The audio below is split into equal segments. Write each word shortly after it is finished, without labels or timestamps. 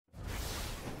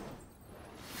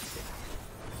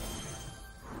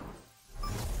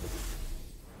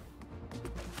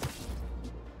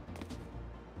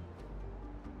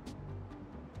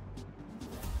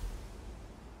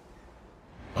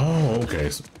okay.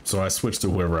 So I switched to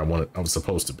whoever I was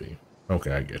supposed to be.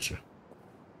 Okay, I get you.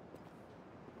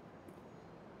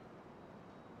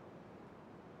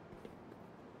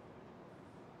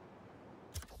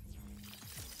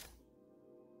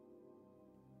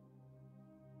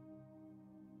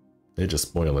 They're just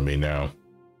spoiling me now.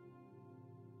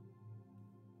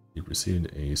 You've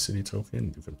received a city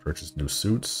token. You can purchase new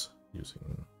suits using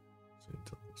city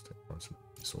tokens, take parts of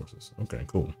resources. Okay,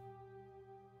 cool.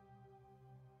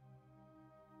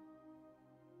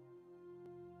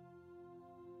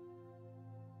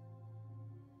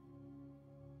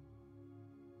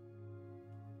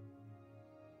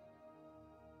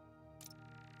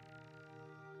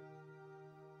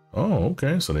 Oh,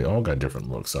 okay. So they all got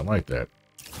different looks. I like that.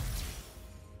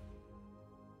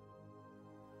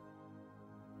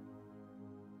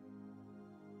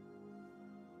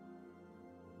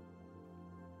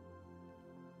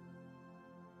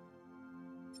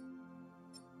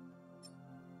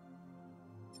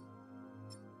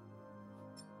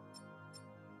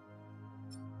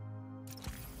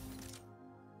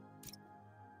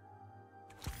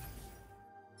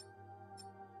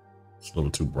 It's a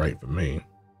little too bright for me.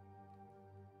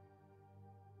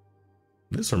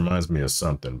 This reminds me of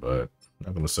something, but I'm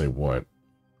not gonna say what.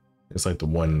 It's like the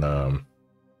one, I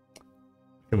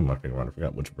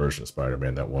forgot which version of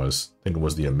Spider-Man that was. I think it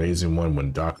was the amazing one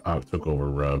when Doc Ock took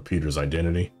over Peter's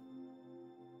identity.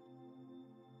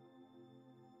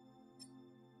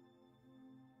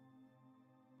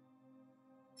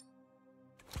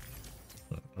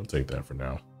 I'll take that for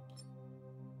now.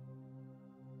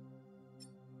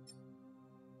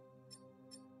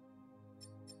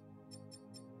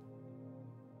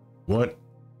 What?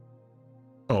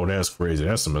 Oh, that's crazy.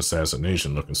 That's some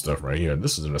assassination looking stuff right here.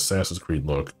 This is an Assassin's Creed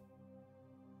look.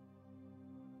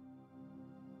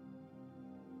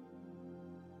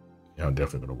 Yeah, I'm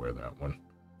definitely going to wear that one.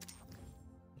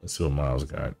 Let's see what Miles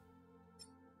got.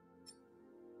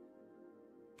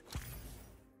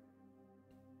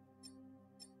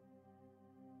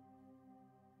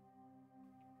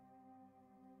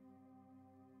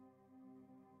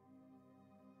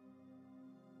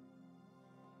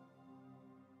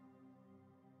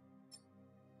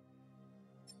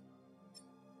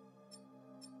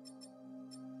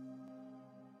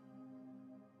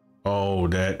 Oh,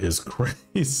 that is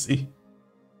crazy.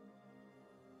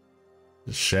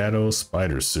 The Shadow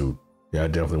Spider suit. Yeah, I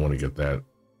definitely want to get that.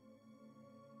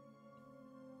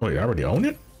 Wait, I already own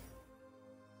it?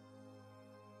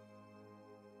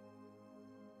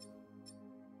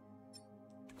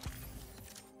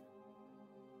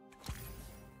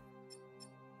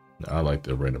 I like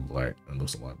the red and black. It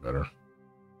looks a lot better.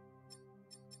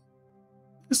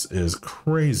 This is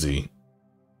crazy.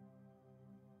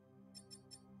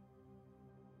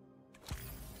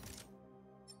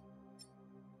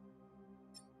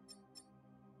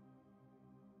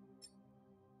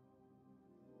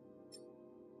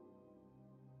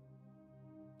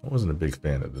 I wasn't a big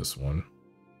fan of this one.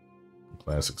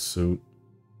 Classic suit.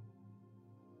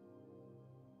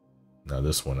 Now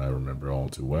this one I remember all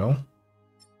too well.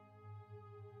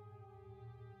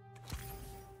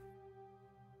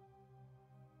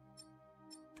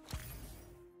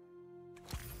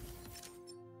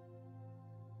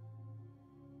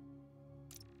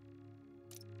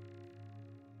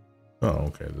 Oh,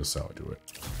 okay, this is how I do it.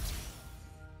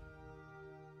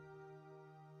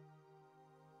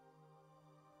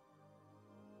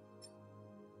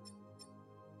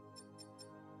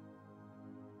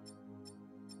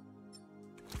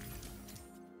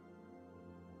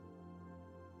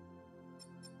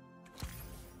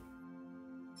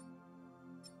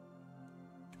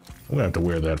 I'm gonna have to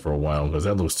wear that for a while because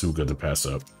that looks too good to pass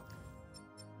up.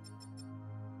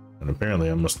 And apparently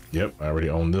I must, yep, I already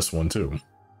own this one too.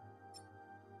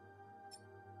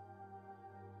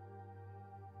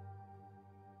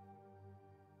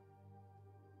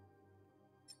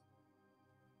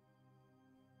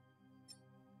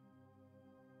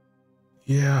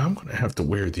 Yeah, I'm gonna have to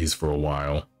wear these for a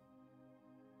while.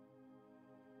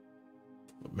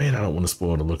 But man, I don't want to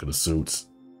spoil the look of the suits.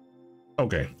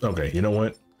 Okay, you know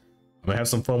what? I'm gonna have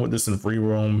some fun with this in free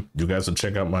roam. You guys will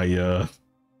check out my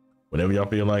whenever y'all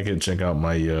feel like it, check out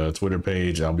my Twitter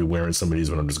page. I'll be wearing some of these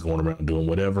when I'm just going around doing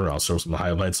whatever. I'll show some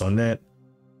highlights on that.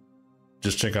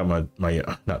 Just check out my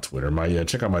not Twitter,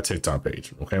 check out my TikTok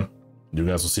page, okay? You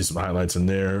guys will see some highlights in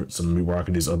there, some of me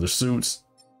rocking these other suits.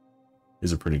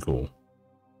 These are pretty cool.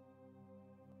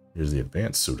 Here's the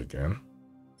advanced suit again.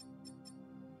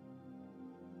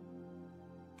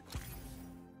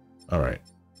 All right.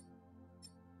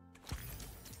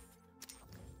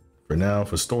 For now,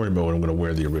 for story mode, I'm going to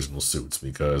wear the original suits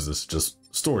because it's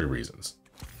just story reasons.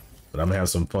 But I'm gonna have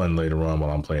some fun later on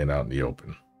while I'm playing out in the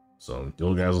open. So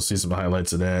you guys will see some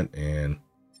highlights of that, and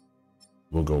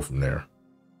we'll go from there.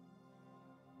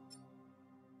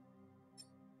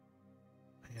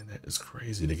 Man, that is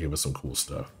crazy. They gave us some cool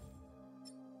stuff.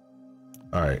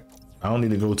 All right, I don't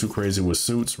need to go too crazy with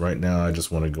suits right now. I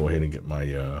just want to go ahead and get my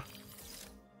I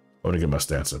want to get my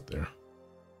stats up there.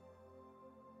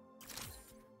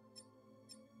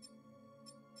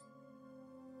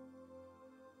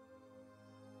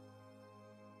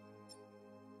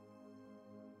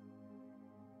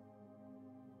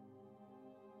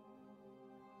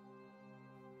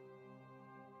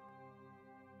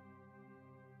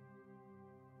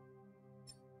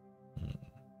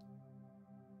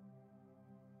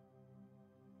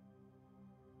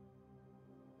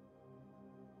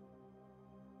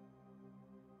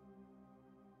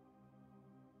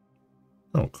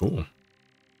 Oh, cool.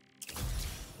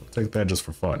 I'll take that just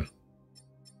for fun.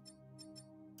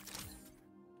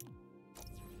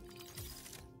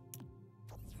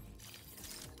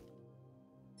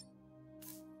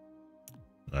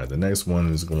 All right, the next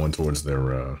one is going towards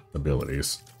their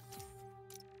abilities.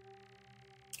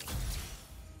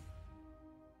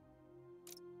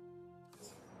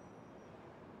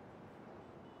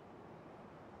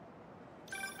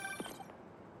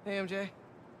 Hey, MJ.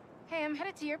 Hey, I'm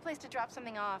headed to your place to drop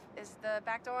something off. Is the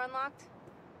back door unlocked?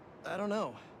 I don't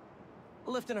know.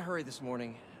 I left in a hurry this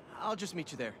morning. I'll just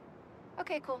meet you there.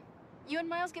 Okay, cool. You and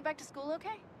Miles get back to school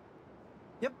okay?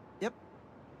 Yep.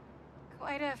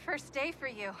 Quite a first day for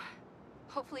you.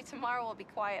 Hopefully tomorrow will be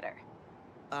quieter.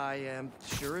 I am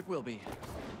sure it will be.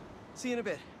 See you in a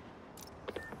bit.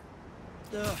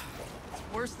 Ugh, it's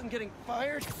worse than getting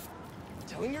fired.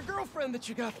 Telling your girlfriend that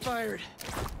you got fired.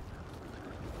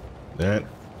 That,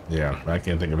 yeah, I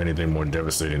can't think of anything more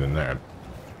devastating than that.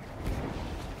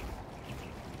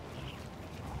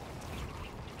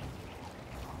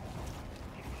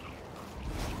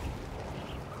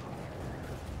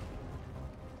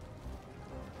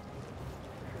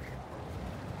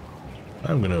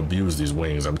 I'm gonna abuse these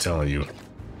wings, I'm telling you.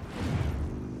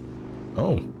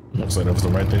 Oh, looks like that was the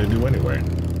right thing to do anyway.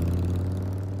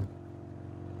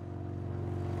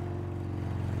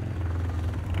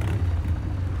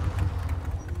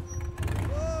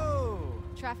 Whoa!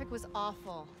 Traffic was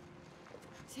awful.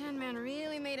 Sandman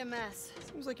really made a mess.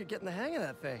 Seems like you're getting the hang of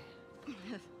that thing.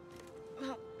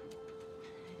 Well,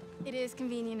 it is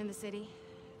convenient in the city,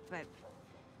 but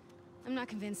I'm not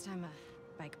convinced I'm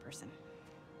a bike person.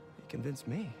 You convinced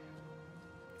me.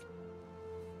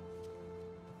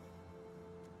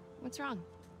 What's wrong?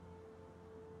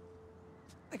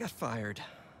 I got fired.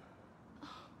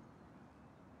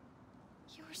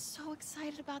 You were so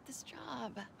excited about this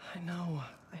job. I know.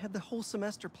 I had the whole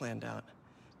semester planned out.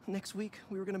 Next week,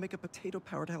 we were gonna make a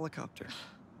potato-powered helicopter.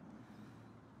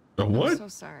 What? I'm so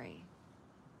sorry.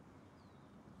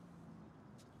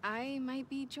 I might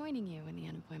be joining you in the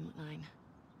unemployment line.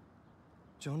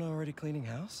 Jonah already cleaning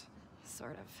house?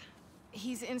 Sort of.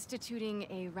 He's instituting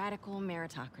a radical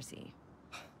meritocracy.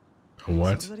 What?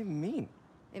 What does that even mean?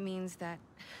 It means that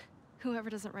whoever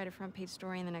doesn't write a front page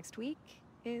story in the next week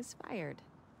is fired.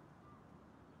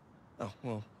 Oh,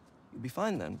 well, you'll be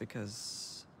fine then,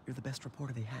 because you're the best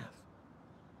reporter they have.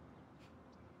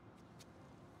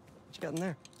 What you got in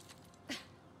there?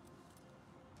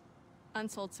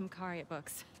 Unsold Simcaria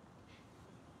books.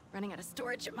 Running out of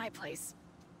storage at my place.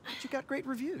 But you got great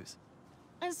reviews.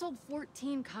 I sold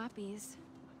 14 copies.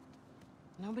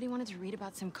 Nobody wanted to read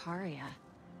about Simcaria.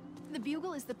 The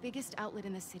Bugle is the biggest outlet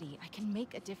in the city. I can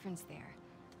make a difference there.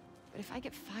 But if I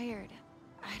get fired,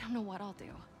 I don't know what I'll do.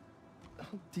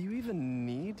 Do you even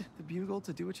need the Bugle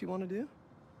to do what you want to do?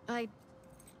 I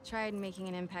tried making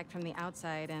an impact from the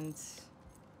outside and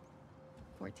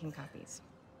 14 copies.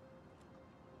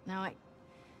 Now I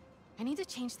need to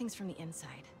change things from the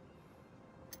inside.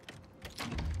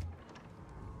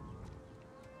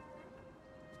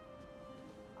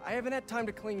 I haven't had time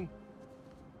to clean.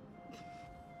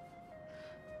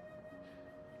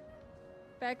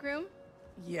 Back room?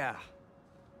 Yeah.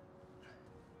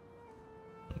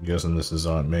 I'm guessing this is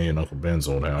Aunt May and Uncle Ben's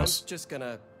old house. I'm just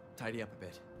gonna tidy up a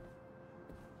bit.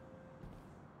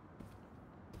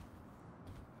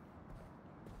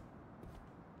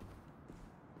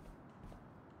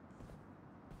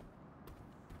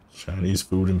 Chinese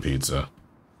food and pizza.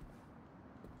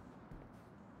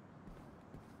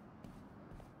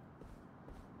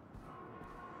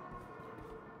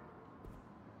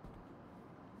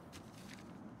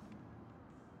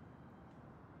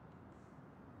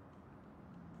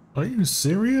 Are you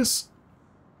serious?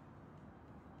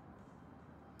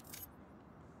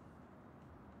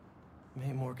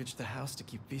 May mortgage the house to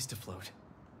keep Beast afloat.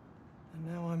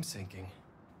 Now I'm sinking.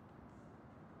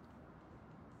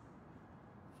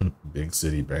 Big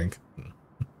city bank.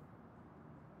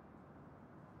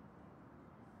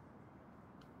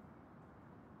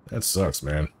 That sucks,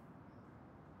 man.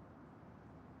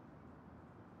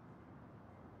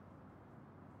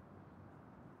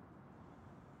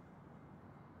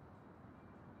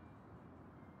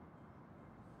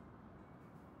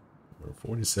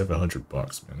 For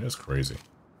 $4,700, man. That's crazy.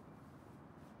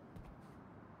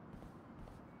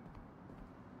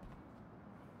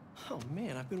 Oh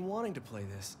man, I've been wanting to play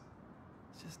this.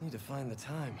 Just need to find the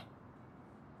time.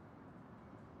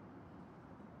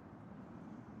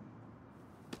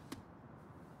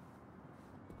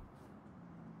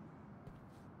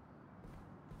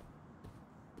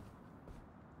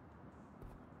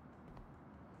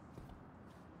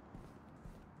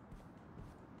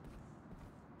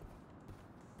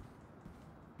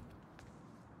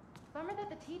 Bummer that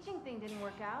the teaching thing didn't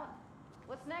work out.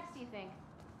 What's next, do you think?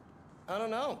 I don't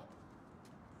know.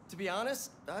 To be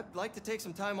honest, I'd like to take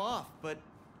some time off, but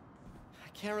I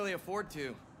can't really afford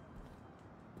to.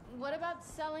 What about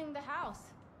selling the house?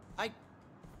 I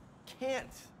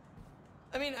can't.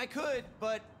 I mean, I could,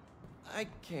 but I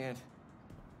can't.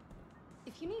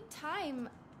 If you need time,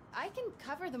 I can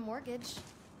cover the mortgage.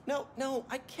 No,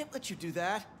 I can't let you do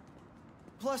that.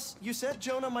 Plus, you said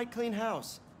Jonah might clean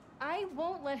house. I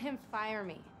won't let him fire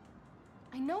me.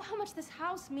 I know how much this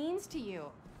house means to you.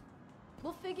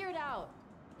 We'll figure it out.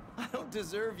 I don't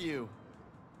deserve you.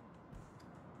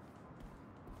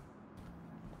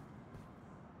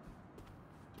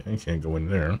 Okay, can't go in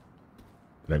there.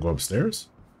 Can I go upstairs?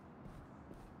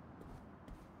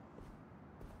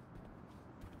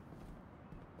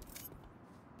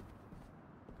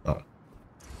 Oh.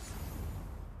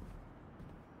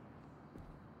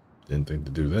 Didn't think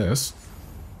to do this.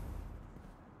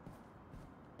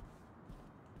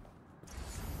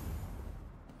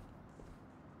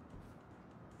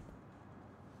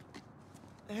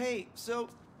 Hey, so,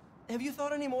 have you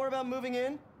thought any more about moving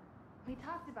in? We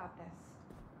talked about this.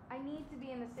 I need to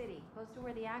be in the city, close to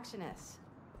where the action is.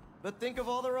 But think of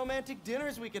all the romantic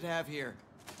dinners we could have here.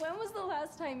 When was the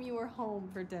last time you were home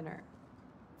for dinner?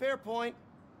 Fair point.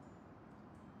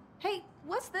 Hey,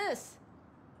 what's this?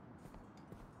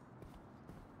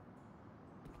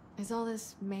 Is all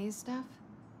this May's stuff?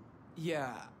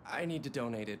 Yeah, I need to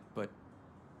donate it, but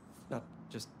not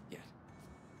just yet.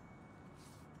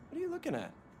 What are you looking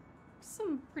at?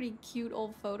 Some pretty cute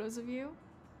old photos of you.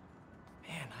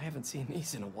 Man, I haven't seen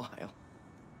these in a while.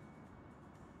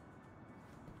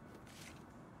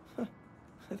 Huh.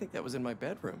 I think that was in my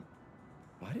bedroom.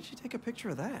 Why did she take a picture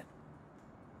of that?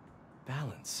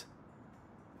 Balance.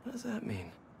 What does that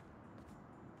mean?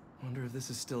 Wonder if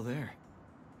this is still there.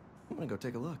 I'm gonna go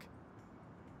take a look.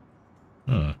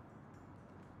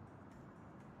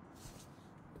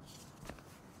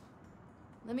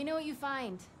 Let me know what you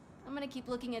find. I'm gonna keep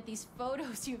looking at these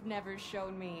photos you've never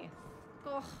shown me.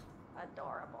 Ugh,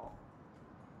 adorable.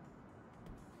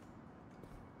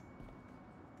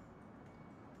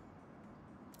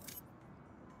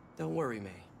 Don't worry, May.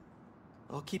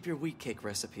 I'll keep your wheat cake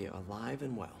recipe alive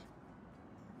and well.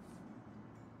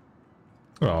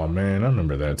 Oh man, I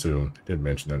remember that too. They did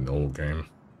mention that in the old game.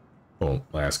 Well,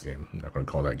 last game. I'm not gonna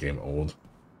call that game old.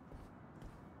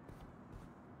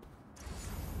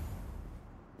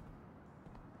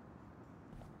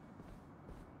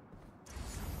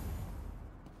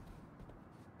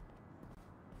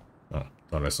 Oh,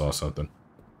 thought I saw something.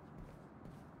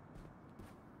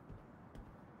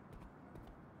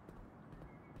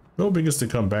 Nobody gets to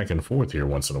come back and forth here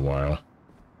once in a while.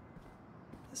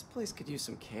 This place could use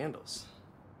some candles.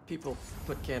 People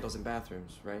put candles in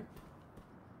bathrooms, right?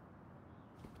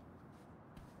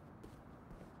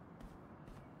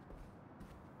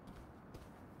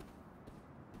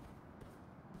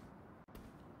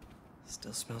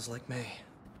 Still smells like May.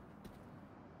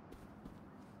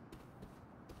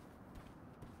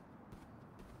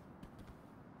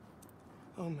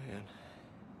 Oh man.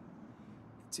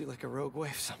 Hits you like a rogue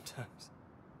wave sometimes.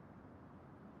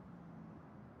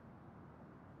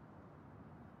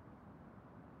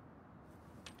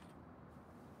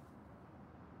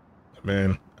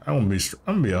 Man, I'm gonna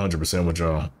be 100% with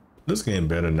y'all. This game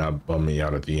better not bum me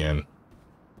out at the end.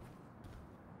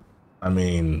 I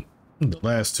mean, the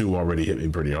last two already hit me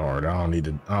pretty hard. I don't need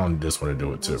this one to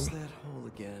do it too. What's that hole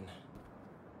again?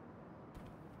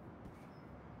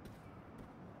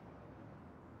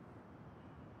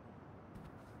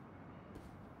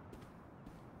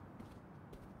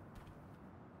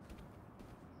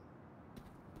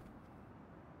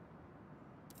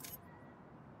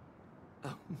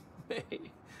 Oh, May,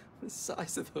 the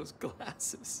size of those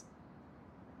glasses.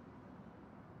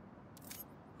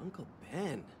 Uncle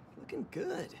Ben, looking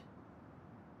good.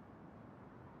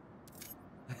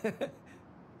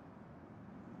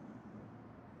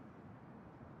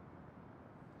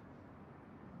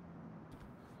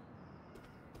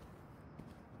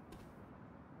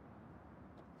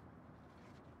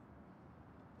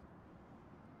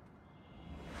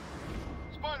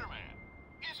 Spider-Man,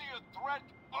 is he a threat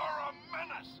or a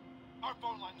menace? Our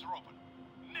phone lines are open.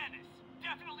 Menace.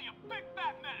 Definitely a big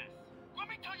fat menace. Let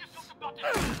me tell you something about this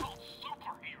thing called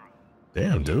superhero.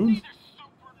 Damn, dude. He's neither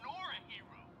super nor a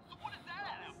hero. So what does that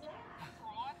add up to? A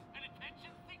fraud? An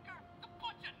attention seeker? A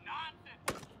bunch of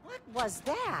nonsense. What was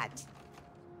that?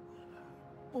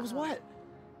 What was what?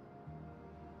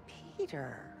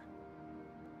 Peter.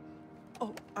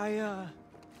 Oh,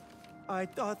 I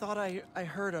thought I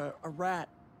heard a rat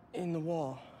in the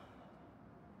wall.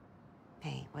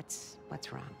 Hey, what's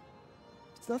wrong?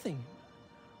 It's nothing.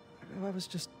 I was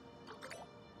just...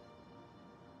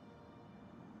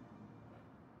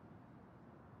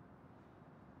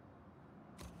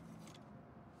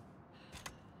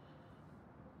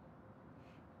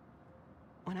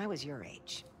 When I was your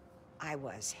age, I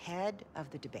was head of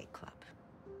the debate club,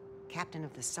 captain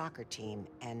of the soccer team,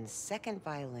 and second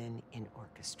violin in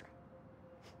orchestra.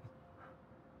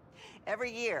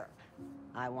 Every year,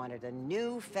 I wanted a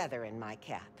new feather in my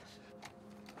cap.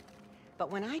 But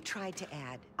when I tried to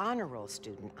add honor roll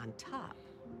student on top,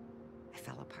 I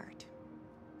fell apart.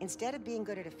 Instead of being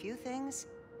good at a few things,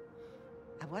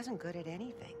 I wasn't good at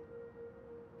anything.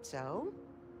 So,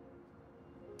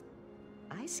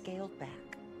 I scaled back.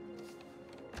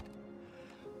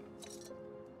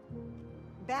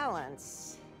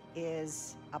 Balance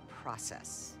is a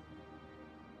process,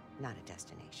 not a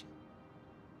destination.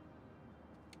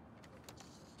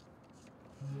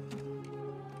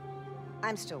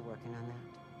 I'm still working on that.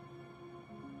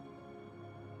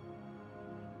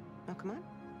 Oh, come on.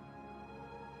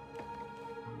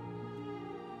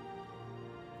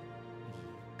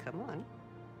 Come on.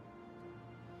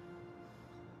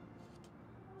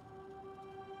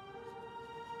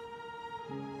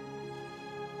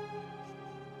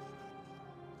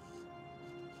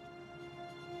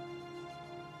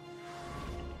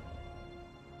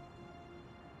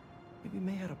 Maybe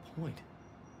May had a point.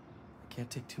 I can't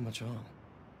take too much on.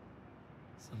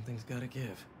 Something's gotta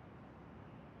give.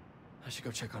 I should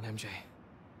go check on MJ.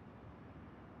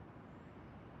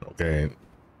 Okay,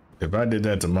 if I did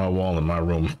that to my wall in my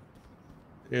room,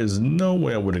 there's no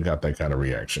way I would have got that kind of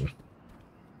reaction.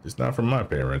 It's not from my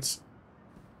parents.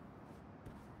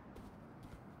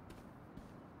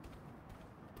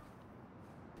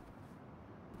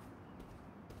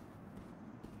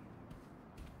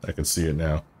 I can see it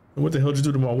now. What the hell did you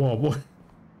do to my wall, boy?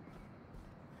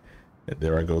 And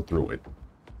there I go through it.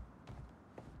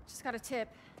 Just got a tip.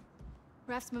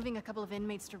 Raph's moving a couple of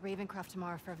inmates to Ravencroft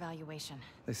tomorrow for evaluation.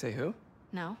 They say who?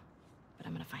 No, but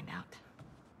I'm gonna find out.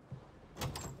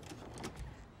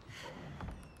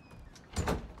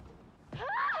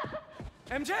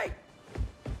 MJ!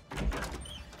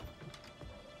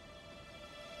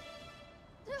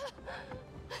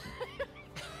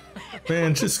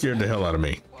 Man, just scared the hell out of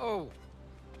me. Whoa.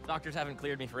 Doctors haven't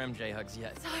cleared me for MJ hugs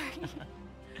yet. Sorry.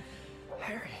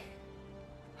 Harry.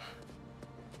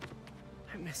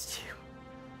 I missed you.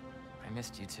 I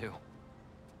missed you too.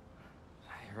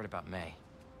 I heard about May.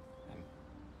 I'm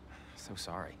so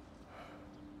sorry.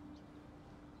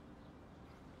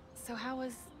 So how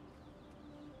was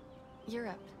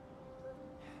Europe?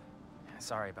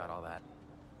 Sorry about all that.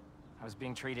 I was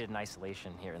being treated in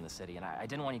isolation here in the city, and I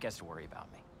didn't want you guys to worry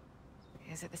about me.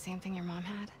 Is it the same thing your mom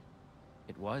had?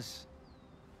 It was.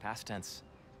 Past tense.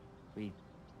 We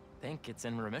think it's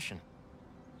in remission.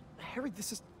 Harry,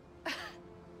 this is...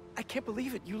 I can't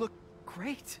believe it. You look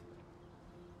great.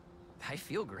 I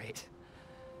feel great.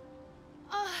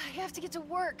 Oh, I have to get to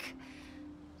work.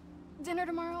 Dinner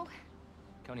tomorrow?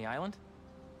 Coney Island?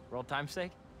 For old time's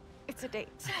sake? It's a date.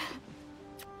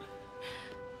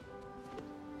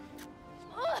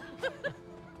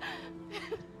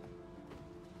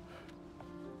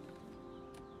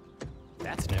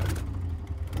 That's new.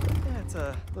 Yeah, it's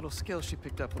a little skill she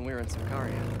picked up when we were in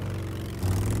Sicaria.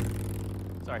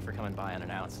 Sorry for coming by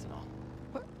unannounced and all.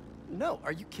 What? No,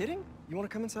 are you kidding? You want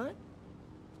to come inside?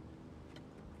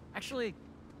 Actually,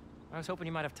 I was hoping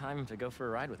you might have time to go for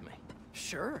a ride with me.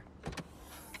 Sure.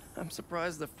 I'm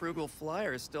surprised the frugal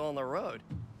flyer is still on the road.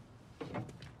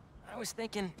 I was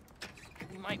thinking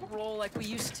we might roll like we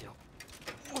used to.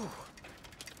 Ooh.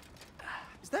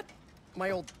 Is that my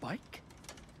old bike?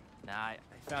 Nah, I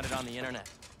found it on the internet.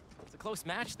 It's a close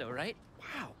match though, right?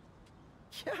 Wow.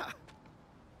 Yeah.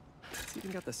 It's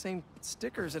even got the same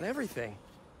stickers and everything.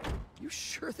 You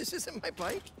sure this isn't my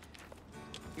bike?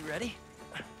 You ready?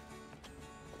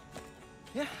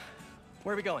 Yeah.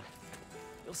 Where are we going?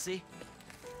 You'll see.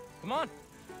 Come on,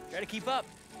 try to keep up.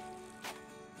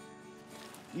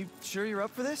 You sure you're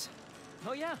up for this?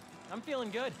 Oh yeah, I'm feeling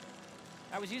good.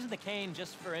 I was using the cane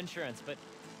just for insurance, but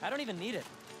I don't even need it.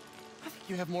 I think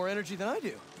you have more energy than I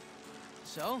do.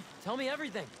 So, tell me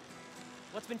everything.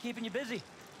 What's been keeping you busy?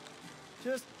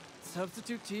 Just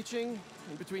substitute teaching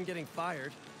in between getting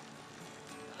fired.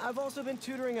 I've also been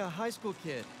tutoring a high school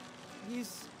kid.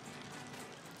 He's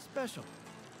special.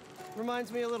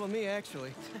 Reminds me a little of me,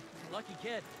 actually. Lucky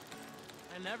kid.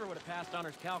 I never would have passed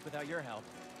honors calc without your help.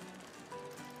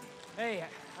 Hey,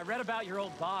 I read about your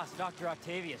old boss, Dr.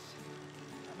 Octavius.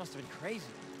 That must have been crazy.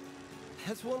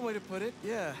 That's one way to put it,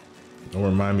 yeah. Don't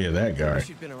remind me of that I guy. wish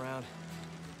you'd been around.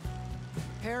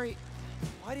 Harry,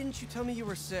 why didn't you tell me you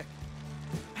were sick?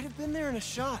 I'd have been there in a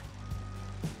shot.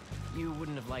 You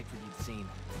wouldn't have liked what you'd seen.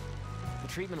 The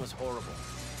treatment was horrible.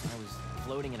 I was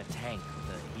floating in a tank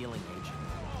with a healing agent.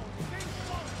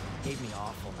 It gave me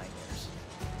awful nightmares.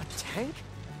 A tank?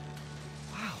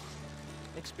 Wow.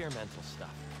 Experimental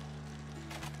stuff.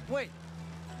 Wait,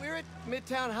 we're at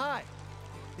Midtown High.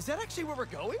 Is that actually where we're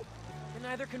going? Can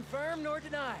neither confirm nor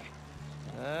deny.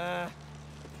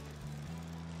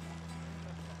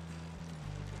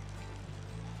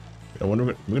 I wonder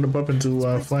what we're gonna bump into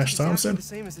Flash Exactly Thompson. the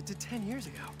same as it did 10 years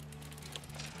ago.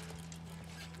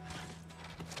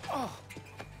 Oh.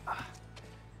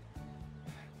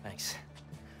 Thanks.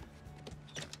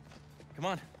 Come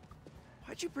on.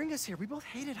 Why'd you bring us here? We both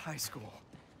hated high school.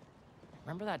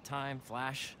 Remember that time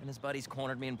Flash and his buddies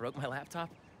cornered me and broke my laptop?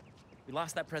 We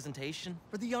lost that presentation,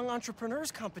 For the Young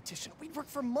Entrepreneurs Competition. We'd worked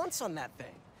for months on that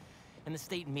thing. and the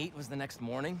state meet was the next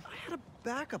morning, I had a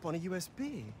backup on a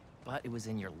USB. but it was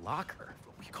in your locker.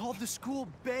 We called the school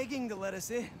begging to let us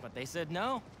in. But they said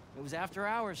no. It was after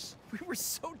hours. We were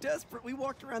so desperate, we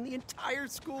walked around the entire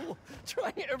school,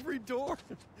 trying every door.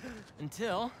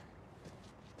 Until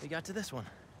we got to this one.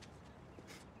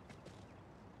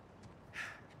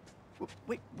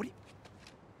 Wait, what do you...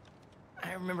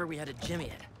 I remember we had to jimmy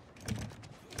it.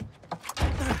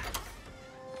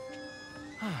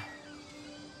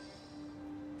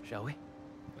 Shall we?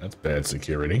 That's bad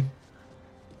security.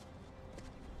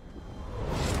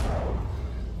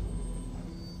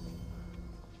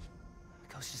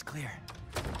 The coast is clear.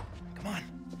 Come on.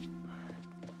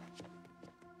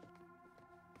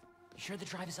 You sure the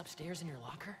drive is upstairs in your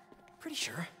locker? Pretty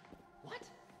sure. What?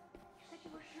 You said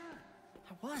you were sure.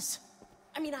 I was.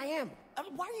 I mean, I am.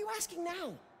 Why are you asking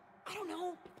now? I don't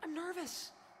know. I'm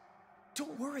nervous.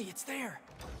 Don't worry, it's there.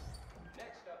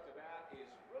 Next up to bat is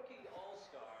rookie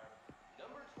all-star,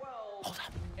 number 12, Hold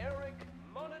up. Eric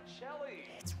Monticelli.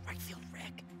 It's right field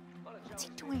Rick. What's he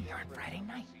doing here on Friday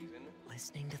night?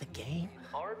 Listening to the game?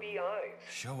 RBIs.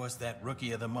 Show us that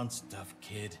Rookie of the Month stuff,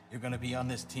 kid. You're gonna be on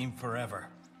this team forever.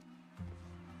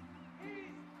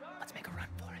 Let's make a run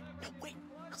for it. No, wait.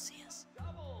 He'll see us.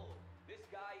 Double. This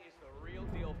guy is the real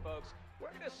deal, folks.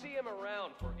 We're gonna see him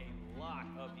around for a lot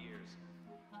of years.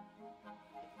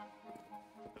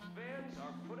 The fans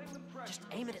are putting the pressure. Just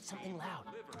aim it at something loud.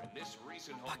 Deliver in this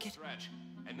recent home Bucket? stretch,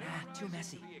 and Nah, they're too rising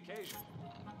messy. to the occasion.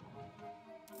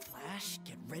 Flash,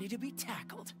 get ready to be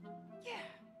tackled. Yeah.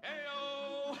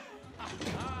 Heyo!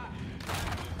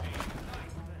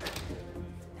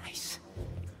 Nice.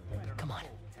 Come on.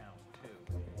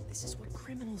 This is what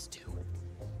criminals do.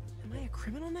 Am I a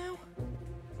criminal now?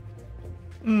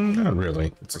 Not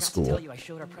really. It's a Forgot to school. tell you I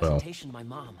showed our presentation to my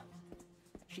mom.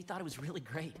 She thought it was really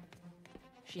great.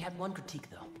 She had one critique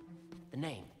though. The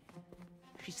name.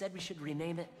 She said we should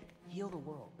rename it Heal the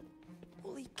World.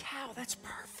 Holy cow, that's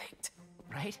perfect.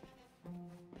 Right?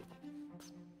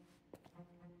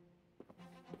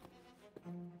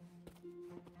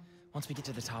 Once we get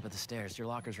to the top of the stairs, your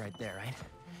locker's right there, right?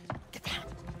 Get down.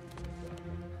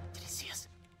 Did he see us?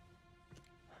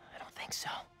 I don't think so.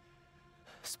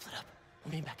 Split up.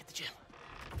 We'll meet back at the gym.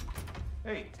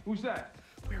 Hey, who's that?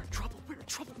 We're in trouble. We're in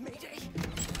trouble. Mayday.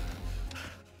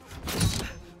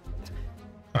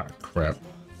 Ah, crap.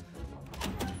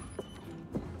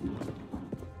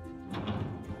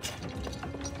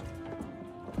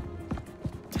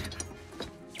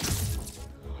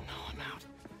 Oh no, I'm out.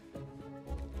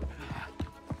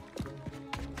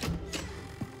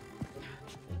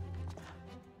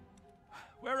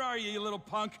 Where are you little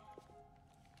punk?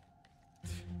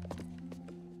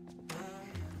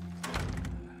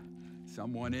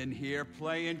 Someone in here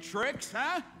playing tricks,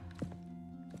 huh?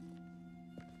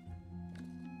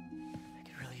 I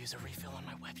could really use a refill on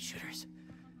my web shooters.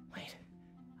 Wait,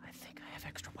 I think I have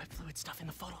extra web fluid stuff in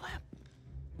the photo lab.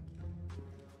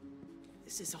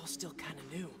 This is all still kind of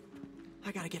new.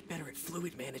 I gotta get better at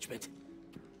fluid management.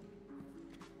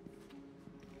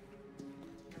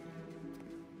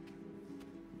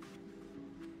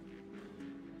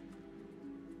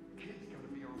 Kid's gotta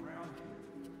be around here.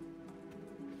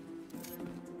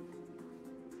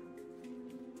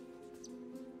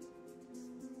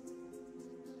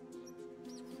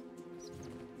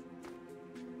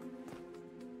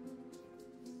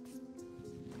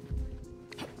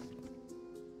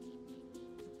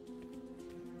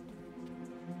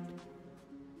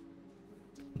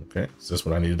 Okay, is this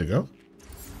what I needed to go?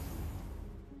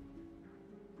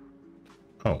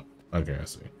 Oh, okay, I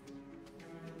see.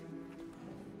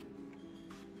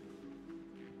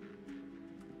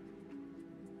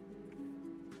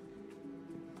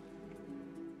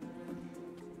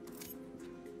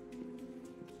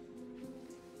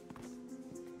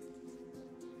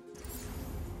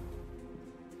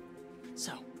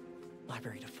 So,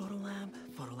 library to photo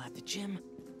lab to gym,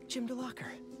 gym to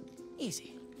locker.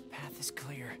 Easy. Path is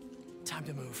clear. Time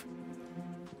to move.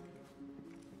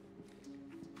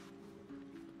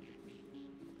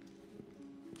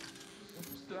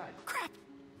 What's that? Crap!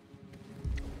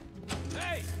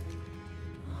 Hey!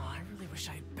 Oh, I really wish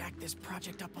I had backed this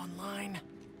project up online.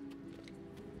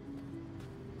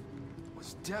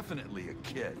 Was definitely a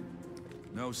kid.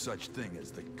 No such thing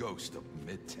as the ghost of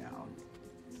Midtown.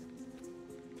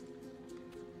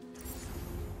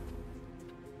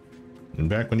 And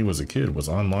back when he was a kid, was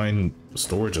online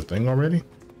storage a thing already?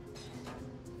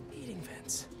 Eating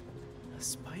vents. A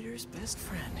spider's best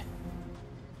friend.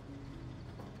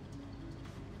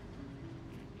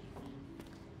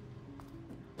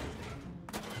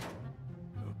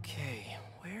 Okay,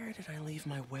 where did I leave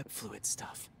my web fluid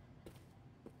stuff?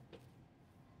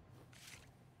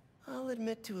 I'll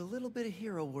admit to a little bit of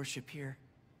hero worship here.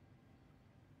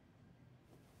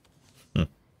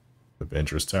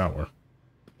 Adventurous Tower.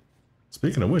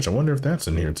 Speaking of which, I wonder if that's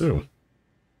in here too.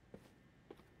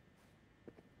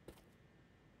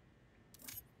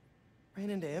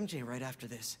 Ran into MJ right after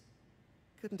this.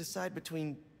 Couldn't decide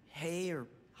between hey or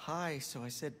hi, so I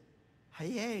said,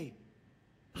 hey.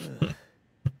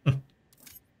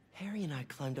 Harry and I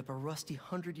climbed up a rusty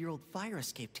 100-year-old fire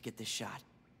escape to get this shot.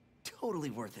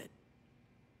 Totally worth it.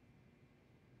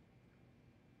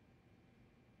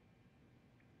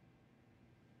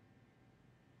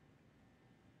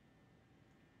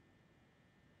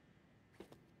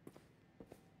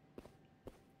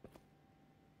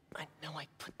 I know I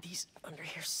put these under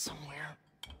here somewhere.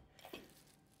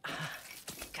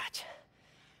 Gotcha.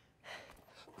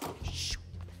 Shoot.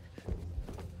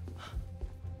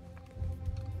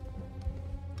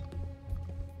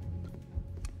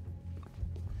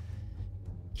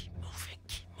 Keep moving,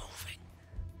 keep moving.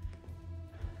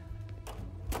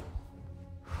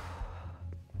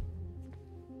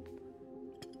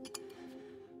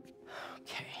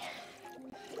 Okay.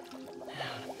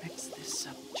 Now mix this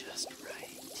up just right.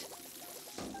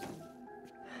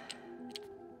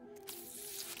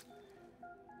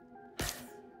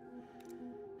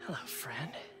 Hello,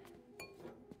 friend.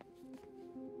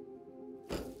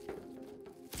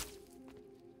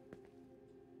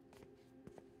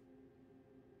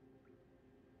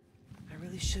 I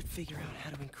really should figure out how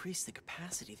to increase the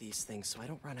capacity of these things so I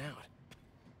don't run out.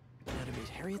 Now to meet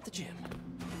Harry at the gym.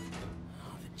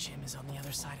 Oh, the gym is on the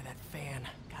other side of that fan.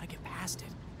 Gotta get past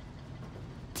it.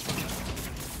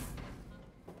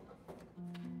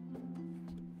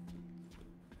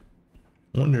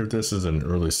 I wonder if this is an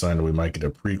early sign that we might get a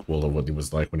prequel of what he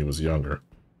was like when he was younger.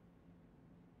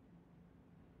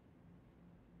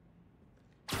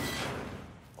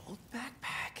 Old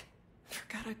backpack.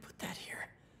 Forgot I put that here.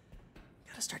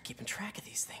 Gotta start keeping track of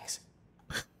these things.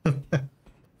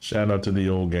 Shout out to the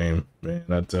old game, man.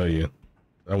 I tell you,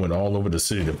 I went all over the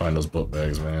city to find those book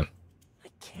bags, man. I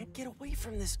can't get away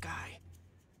from this guy.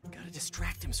 Gotta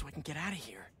distract him so I can get out of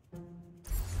here.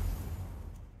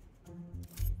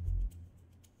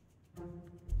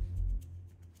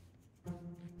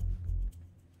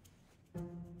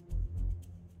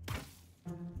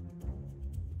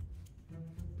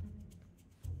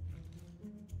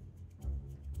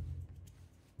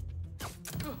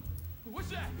 What's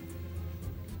that?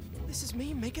 This is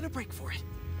me making a break for it.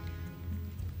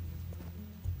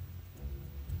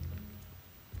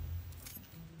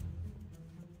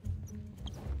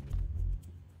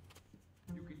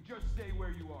 You can just stay where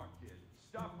you are, kid.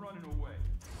 Stop running away.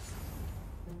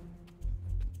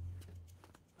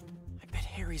 I bet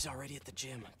Harry's already at the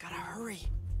gym. Gotta hurry.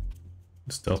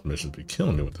 Stealth missions be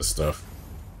killing me with this stuff.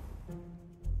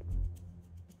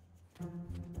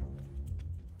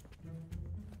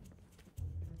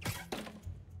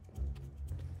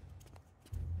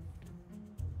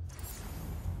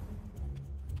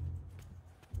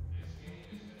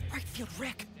 Field,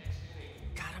 Rick!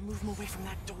 Gotta move him away from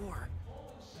that door.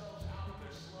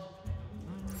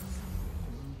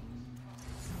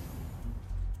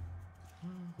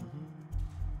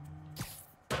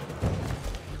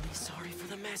 Really sorry for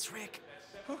the mess, Rick.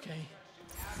 Okay.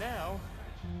 Now,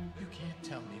 you can't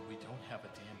tell me we don't have a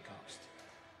damn ghost.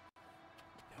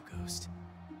 No ghost.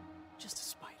 Just a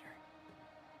spider.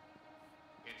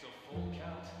 It's a full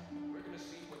count. We're gonna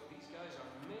see what these guys are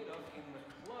made of in the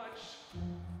clutch.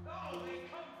 Oh, they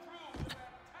come through with a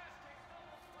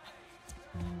fantastic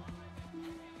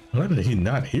Why did he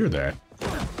not hear that?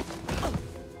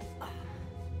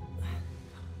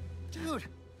 Dude,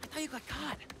 I thought you got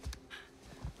caught.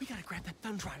 We gotta grab that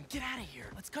thumb drive and get out of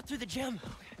here. Let's cut through the gym.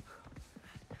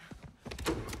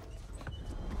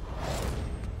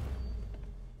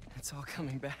 It's all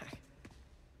coming back.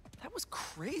 That was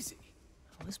crazy.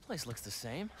 Well, this place looks the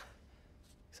same.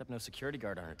 Except no security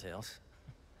guard on our tails.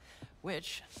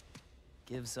 Which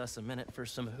gives us a minute for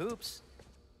some hoops.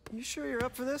 You sure you're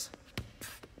up for this?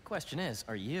 The question is,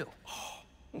 are you?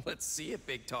 Let's see it,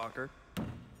 big talker.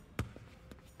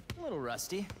 A little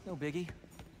rusty, no biggie.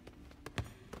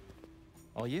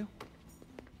 All you?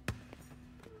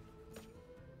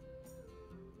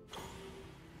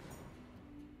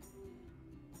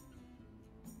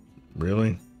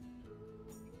 Really?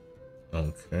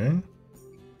 Okay.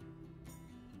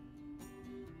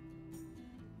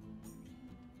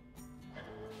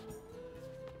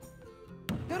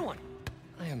 Good one.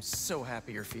 I am so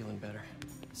happy you're feeling better.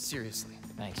 Seriously.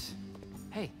 Nice.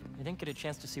 Hey, I didn't get a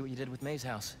chance to see what you did with May's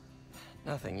house.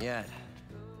 Nothing yet.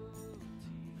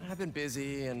 I've been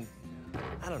busy and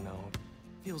I don't know.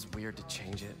 Feels weird to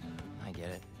change it. I get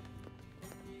it.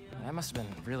 That must have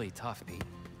been really tough, Pete.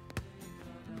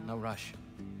 No rush.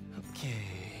 Okay,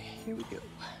 here we go.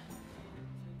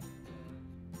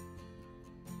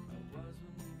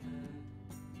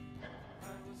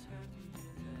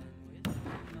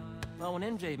 Well, when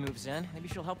MJ moves in, maybe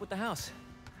she'll help with the house.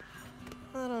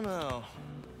 I don't know.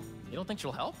 You don't think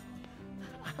she'll help?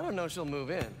 I don't know if she'll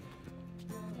move in.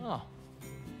 Oh.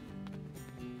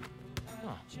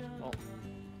 Oh. Well,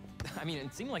 I mean,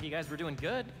 it seemed like you guys were doing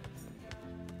good.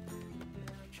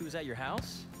 She was at your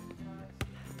house?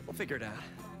 We'll figure it out.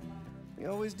 We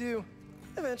always do.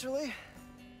 Eventually.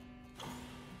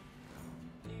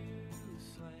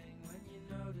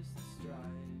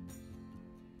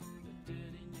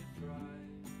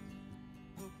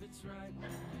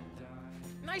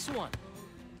 Nice one.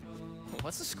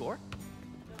 What's the score?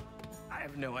 I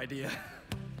have no idea.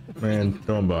 Man,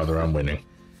 don't bother. I'm winning.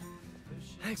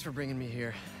 Thanks for bringing me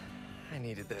here. I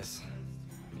needed this.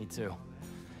 Me too.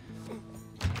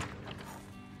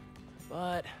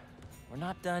 But we're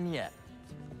not done yet.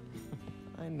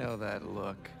 I know that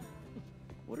look.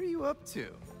 What are you up to?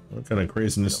 What kind of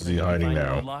craziness is he hiding Find your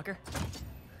now? old locker?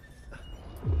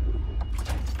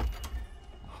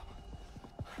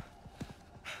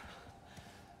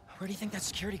 Where do you think that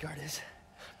security guard is?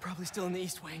 Probably still in the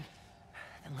East Wing.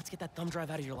 Then let's get that thumb drive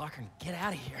out of your locker and get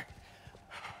out of here.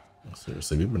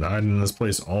 Seriously, we've been hiding in this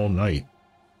place all night.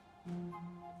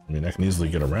 I mean, I can easily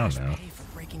get around now. Pay for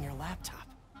breaking your laptop.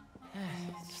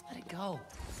 Just let it go.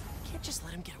 You can't just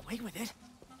let him get away with it.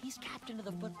 He's captain of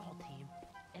the football team,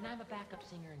 and I'm a backup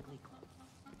singer in Glee Club.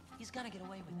 He's gonna get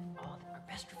away with it. Oh, our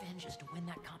best revenge is to win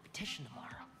that competition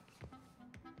tomorrow.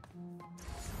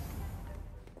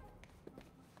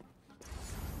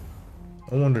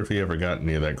 I wonder if he ever got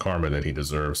any of that karma that he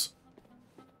deserves.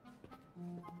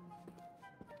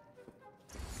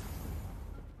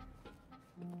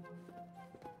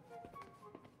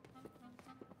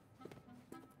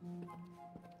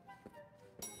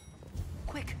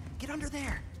 Quick, get under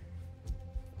there.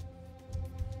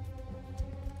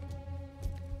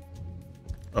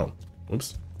 Oh,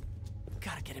 whoops.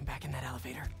 Gotta get him back in that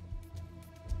elevator.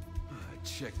 I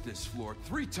checked this floor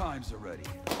 3 times already.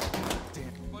 Damn.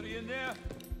 Anybody in there?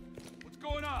 What's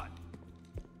going on?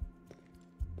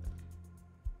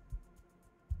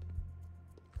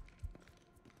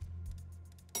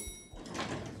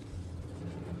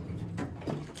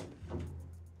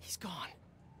 He's gone.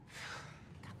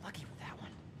 Got lucky with that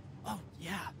one. Oh,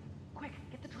 yeah. Quick,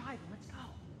 get the drive and let's go.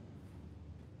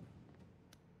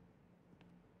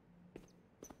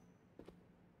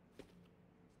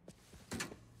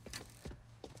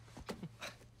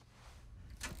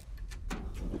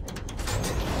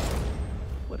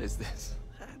 What is this?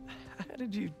 How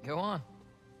did you... Go on.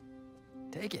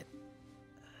 Take it.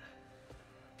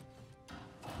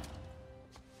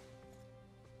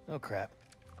 Oh, crap.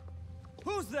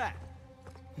 Who's that?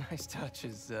 Nice touch.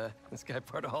 Is this guy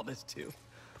part of all this too?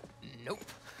 Nope.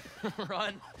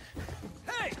 Run.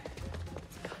 Hey!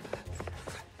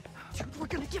 We're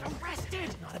gonna get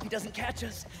arrested! Not if he doesn't catch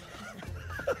us.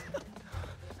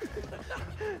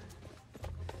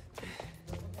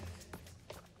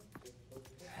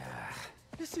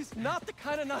 This is not the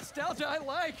kind of nostalgia I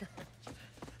like.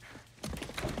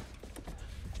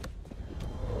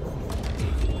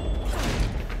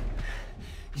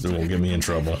 They won't get me in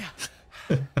trouble.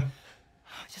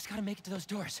 Just gotta make it to those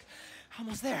doors.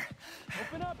 Almost there.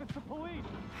 Open up, it's the police!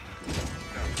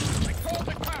 I called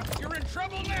the cops! You're in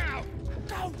trouble now!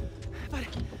 No! But...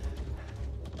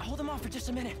 hold them off for just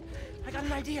a minute. I got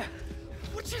an idea.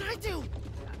 What should I do?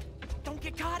 Don't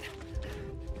get caught?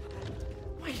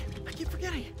 Wait, I keep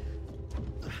forgetting.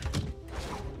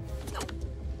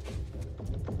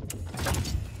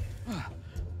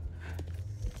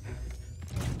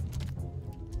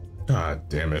 God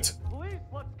damn it. Police,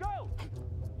 let's go!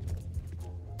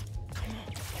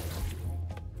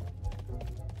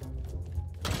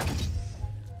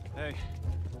 Hey,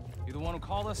 you the one who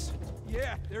called us?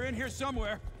 Yeah, they're in here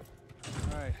somewhere.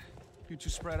 All right, you two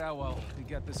spread out while we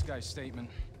get this guy's statement.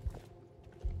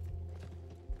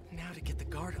 Now to get the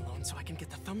guard alone so I can get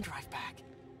the thumb drive back.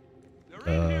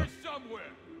 They're in here somewhere!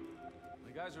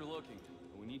 The guys are looking,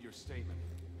 but we need your statement.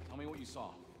 Tell me what you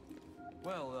saw.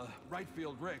 Well, right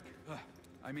field Rick,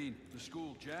 I mean, the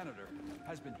school janitor,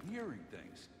 has been hearing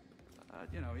things.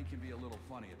 You know, he can be a little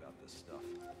funny about this stuff.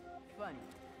 Funny?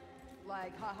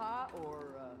 Like haha or,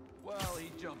 Well,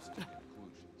 he jumps to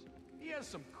conclusions. He has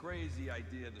some crazy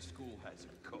idea the school has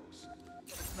a ghost. But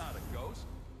it's not a ghost.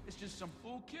 It's just some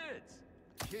fool kids.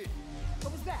 Kids.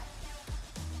 What was that?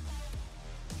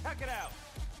 Check it out!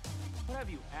 What have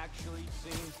you actually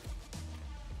seen?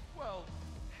 Well,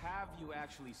 have you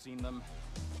actually seen them?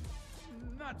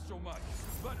 Not so much,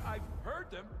 but I've heard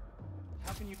them.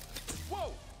 How can you...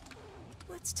 Whoa!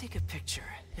 Let's take a picture.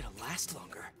 It'll last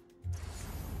longer.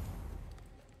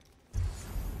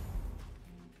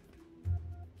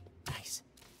 Nice.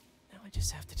 Now I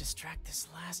just have to distract this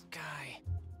last guy.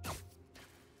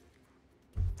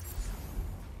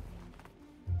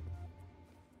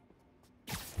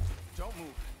 Don't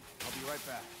move. I'll be right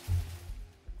back.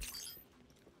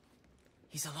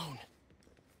 He's alone.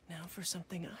 Now for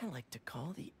something I like to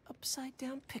call the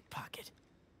upside-down pickpocket.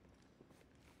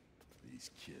 These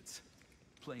kids,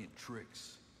 playing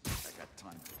tricks. I got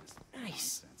time for this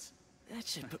Nice. nonsense. That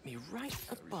should put me right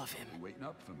above him. Everybody's waiting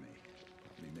up for me.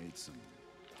 We made some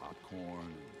popcorn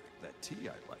and that tea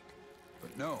I like.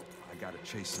 But no, I gotta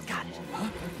chase some Got it. Huh?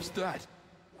 What's that?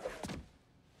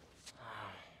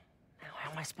 Now,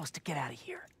 how am I supposed to get out of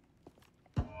here?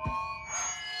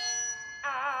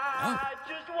 I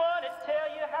just want to tell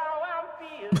you how I'm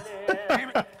feeling. Damn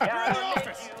it! You're in the Gotta make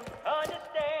office! you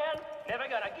understand. Never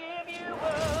gonna give you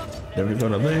up. Never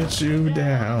gonna let you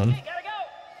down. Hey, gotta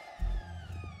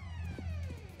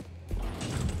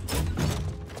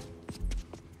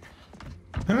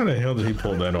go. How the hell did he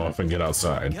pull that off and get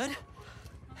outside? Good?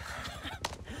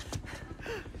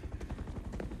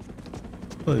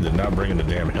 Really did not bring in the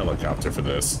damn helicopter for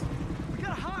this. We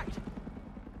gotta hide!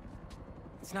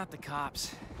 It's not the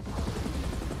cops.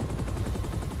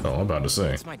 Oh, I'm about to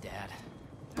say. It's my dad.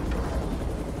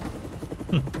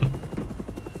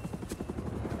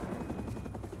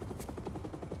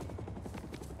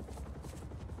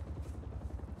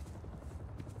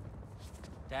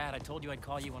 Dad, I told you I'd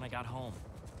call you when I got home.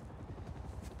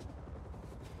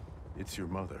 It's your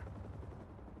mother.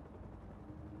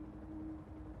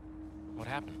 What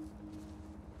happened?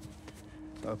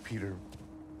 Peter,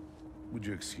 would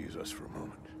you excuse us for a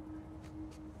moment?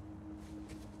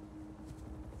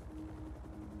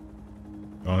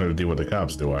 I don't have to deal with the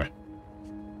cops, do I?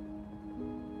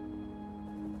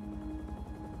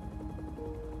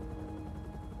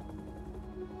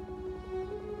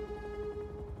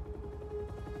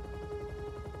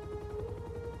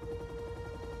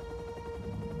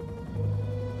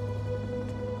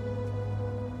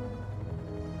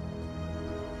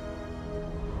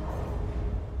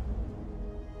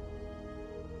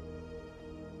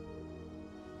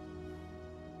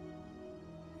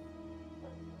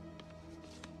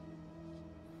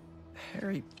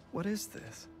 Harry, what is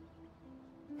this?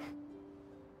 You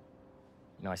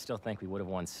know, I still think we would have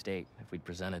won state if we'd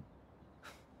presented.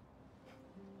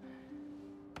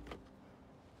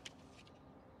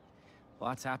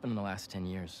 Lots happened in the last 10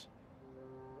 years.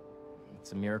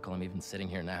 It's a miracle I'm even sitting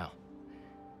here now.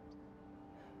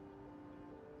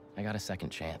 I got a second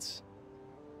chance.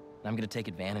 And I'm gonna take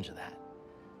advantage of that.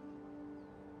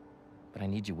 But I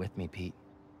need you with me, Pete.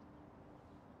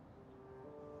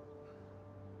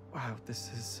 Wow, this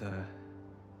is,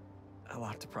 a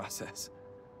lot to process.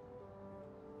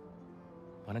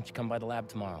 Why don't you come by the lab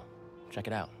tomorrow? Check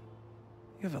it out.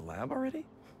 You have a lab already?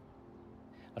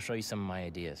 I'll show you some of my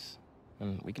ideas,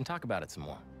 and we can talk about it some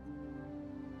more.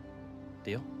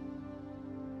 Deal?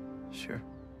 Sure.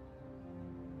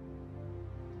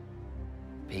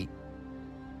 Pete,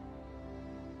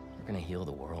 we're gonna heal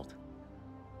the world.